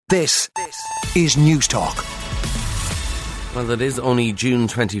This is News Talk. Well, it is only June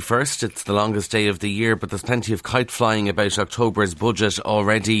 21st. It's the longest day of the year, but there's plenty of kite flying about October's budget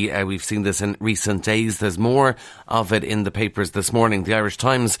already. We've seen this in recent days. There's more of it in the papers this morning. The Irish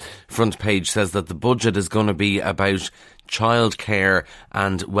Times front page says that the budget is going to be about childcare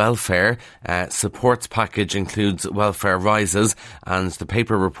and welfare. Supports package includes welfare rises, and the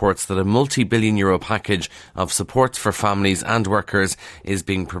paper reports that a multi-billion euro package of supports for families and workers is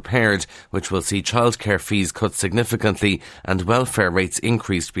being prepared, which will see childcare fees cut significantly and welfare rates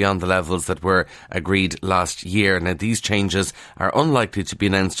increased beyond the levels that were agreed last year. Now, these changes are unlikely to be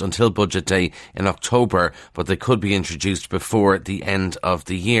announced until budget day in October, but they could be introduced before the end of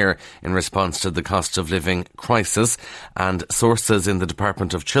the year in response to the cost of living crisis. And sources in the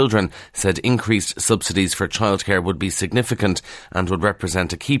Department of Children said increased subsidies for childcare would be significant and would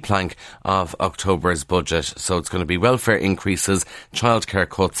represent a key plank of October's budget. So it's going to be welfare increases, childcare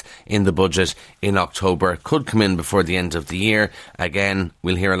cuts in the budget in October. Could come in before the end of the year. Again,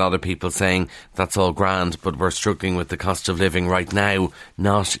 we'll hear a lot of people saying that's all grand, but we're struggling with the cost of living right now,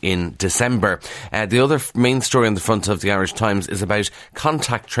 not in December. The other main story on the front of the Irish Times is about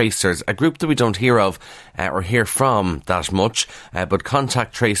contact tracers, a group that we don't hear of or hear from that much, but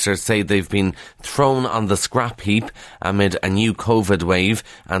contact tracers say they've been thrown on the scrap heap amid a new COVID wave,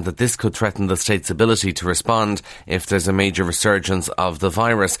 and that this could threaten the state's ability to respond if there's a major resurgence of the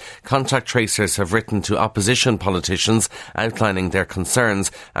virus. Contact tracers have written to opposition politicians outlining their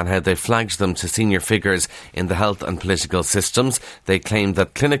concerns and how they flagged them to senior figures in the health and political systems. They claim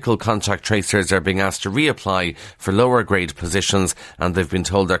that clinical contact tracers are being asked to reapply for lower grade positions, and they've been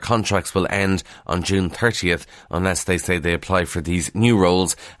told their contracts will end on June 30th unless they say they apply for these new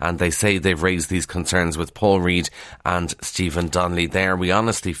roles, and they say they've raised these concerns with Paul Reid and Stephen Donnelly there. We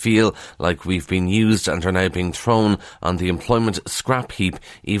honestly feel like we've been used and are now being thrown on the employment scrap heap,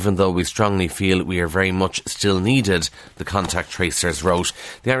 even though we strongly feel we are very much still needed, the contact tracers wrote.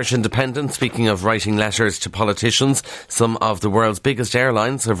 The Irish Independent, speaking of writing letters to politicians, some of the world's biggest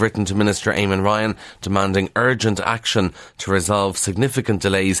airlines have written to Minister Eamon Ryan demanding urgent action to resolve significant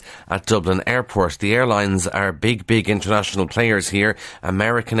delays at Dublin Airport. The airlines are big international players here.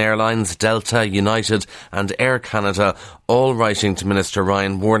 American Airlines, Delta, United and Air Canada, all writing to Minister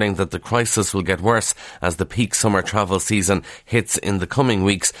Ryan, warning that the crisis will get worse as the peak summer travel season hits in the coming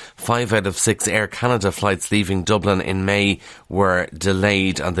weeks. 5 out of 6 Air Canada flights leaving Dublin in May were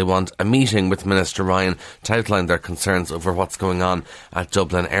delayed, and they want a meeting with Minister Ryan to outline their concerns over what's going on at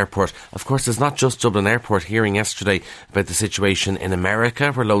Dublin Airport. Of course, there's not just Dublin Airport. Hearing yesterday about the situation in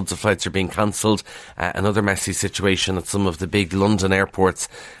America, where loads of flights are being cancelled. Another messy situation at some of the big London airports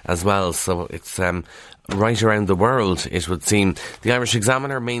as well. So it's right around the world, it would seem. The Irish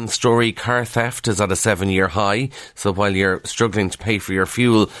Examiner main story: car theft is at a 7-year high. So while you're struggling to pay for your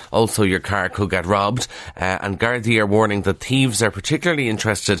fuel, also your car could get robbed. And Gardaí are warning that thieves are particularly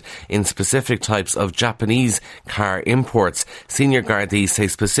interested in specific types of Japanese car imports. Senior Gardaí say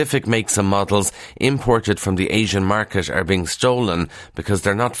specific makes and models imported from the Asian market are being stolen because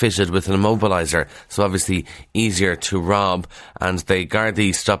they're not fitted with an immobiliser, so obviously easier to rob. And the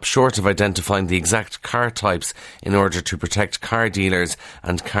Gardaí stop short of identifying the exact car types in order to protect car dealers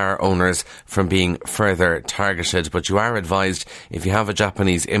and car owners from being further targeted. But you are advised, if you have a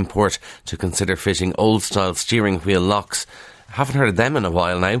Japanese import, to consider fitting old style steering wheel locks. Haven't heard of them in a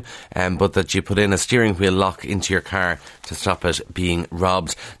while now, but that you put in a steering wheel lock into your car to stop it being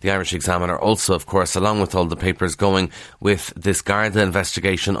robbed. The Irish Examiner also, of course, along with all the papers, going with this Garda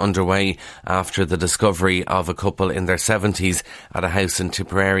investigation underway after the discovery of a couple in their 70s at a house in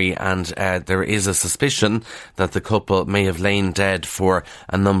Tipperary, and there is a suspicion that the couple may have lain dead for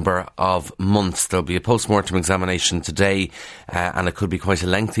a number of months. There'll be a post-mortem examination today, and it could be quite a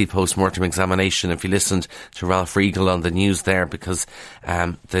lengthy post-mortem examination if you listened to Ralph Riegel on the news there, because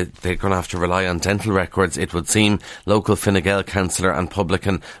they're going to have to rely on dental records, it would seem. Local Fine Gael councillor and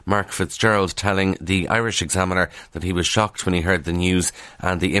publican Mark Fitzgerald telling the Irish Examiner that he was shocked when he heard the news,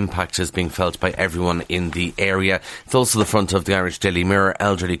 and the impact is being felt by everyone in the area. It's also the front of the Irish Daily Mirror: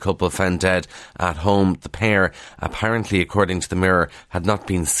 elderly couple found dead at home. The pair, apparently according to the Mirror, had not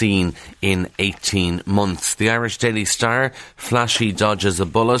been seen in 18 months. The Irish Daily Star: flashy dodges a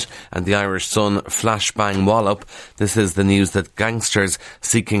bullet, and the Irish Sun: flashbang wallop. This is the news news that gangsters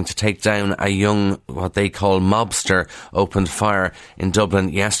seeking to take down a young, what they call mobster, opened fire in Dublin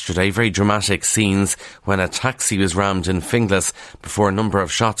yesterday. Very dramatic scenes when a taxi was rammed in Finglas before a number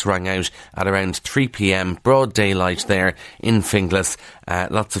of shots rang out at around 3 p.m. Broad daylight there in Finglas.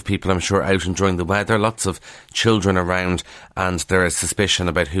 Lots of people, I'm sure, out enjoying the weather, lots of children around, and there is suspicion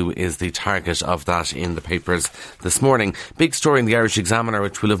about who is the target of that in the papers this morning. Big story in the Irish Examiner,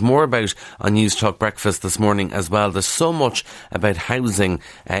 which we'll have more about on News Talk Breakfast this morning as well. There's so much about housing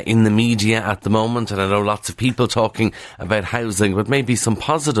in the media at the moment, and I know lots of people talking about housing, but maybe some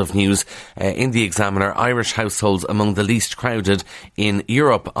positive news in the Examiner. Irish households among the least crowded in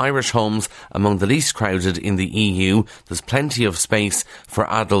Europe. Irish homes among the least crowded in the EU. There's plenty of space for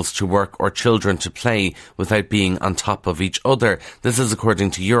adults to work or children to play without being on top of each other. This is according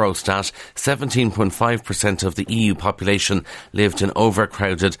to Eurostat. 17.5% of the EU population lived in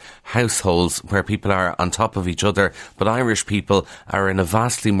overcrowded households where people are on top of each other, but Irish people are in a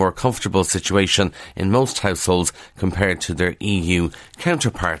vastly more comfortable situation in most households compared to their EU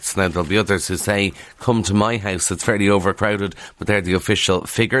counterparts. Now, there'll be others who say, come to my house, it's fairly overcrowded, but they're the official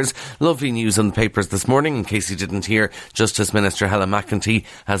figures. Lovely news in the papers this morning. In case you didn't hear, Justice Minister Helen McEntee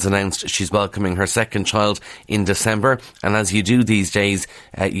has announced she's welcoming her second child in December, and as you do these days,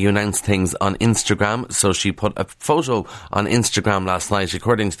 you announce things on Instagram. So she put a photo on Instagram last night,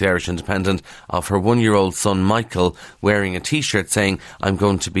 according to the Irish Independent, of her 1-year-old son Michael wearing a t-shirt saying, I'm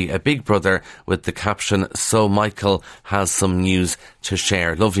going to be a big brother, with the caption, so Michael has some news to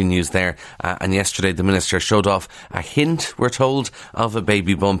share. Lovely news there. And yesterday the Minister showed off a hint, we're told, of a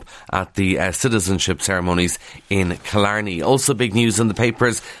baby bump at the citizenship ceremonies in Killarney. Also big news in the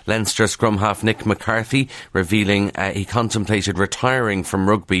papers, Leinster scrum half Nick McCarthy revealing he contemplated retiring from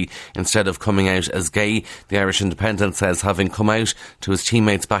rugby instead of coming out as gay. The Irish Independent says, having come out to his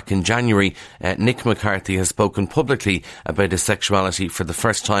teammates back in January, Nick McCarthy has spoken publicly about his sexuality for the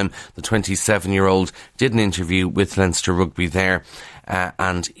first time. The 27-year-old did an interview with Leinster Rugby there.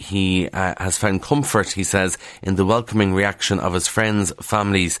 And he has found comfort, he says, in the welcoming reaction of his friends,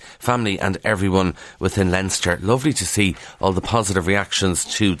 family and everyone within Leinster. Lovely to see all the positive reactions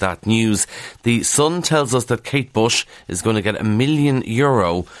to that news. The Sun tells us that Kate Bush is going to get €1 million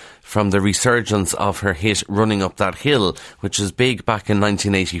from the resurgence of her hit Running Up That Hill, which was big back in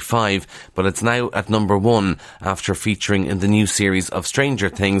 1985, but it's now at number 1 after featuring in the new series of Stranger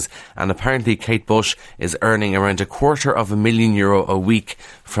Things, and apparently Kate Bush is earning around €250,000 a week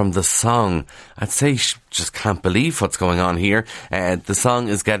from the song. I'd say she just can't believe what's going on here. The song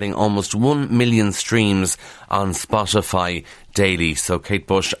is getting almost 1 million streams on Spotify daily. So Kate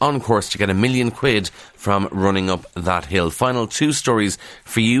Bush on course to get £1 million from Running Up That Hill. Final 2 stories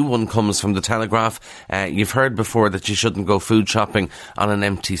for you. One comes from the Telegraph. You've heard before that you shouldn't go food shopping on an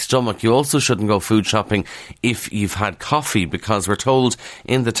empty stomach. You also shouldn't go food shopping if you've had coffee, because we're told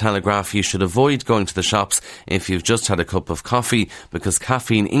in the Telegraph you should avoid going to the shops if you've just had a cup of coffee, because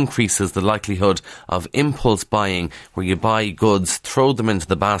caffeine increases the likelihood of impulse buying, where you buy goods, throw them into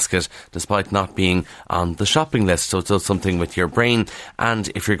the basket despite not being on the shopping list. So it does something with your brain. And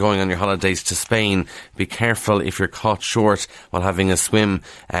if you're going on your holidays to Spain, be careful if you're caught short while having a swim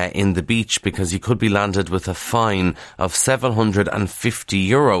in the beach, because you could be landed with a fine of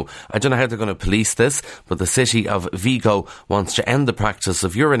 €750. I don't know how they're going to police this, but the city of Vigo wants to end the practice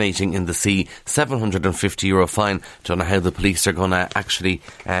of urinating in the sea. €750 fine. Don't know how the police are going to actually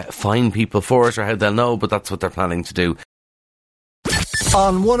fine people for it, or how they'll know, but that's what they're planning to do.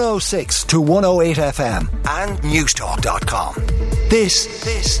 On 106 to 108 FM and newstalk.com. This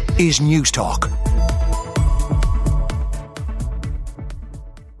is News Talk.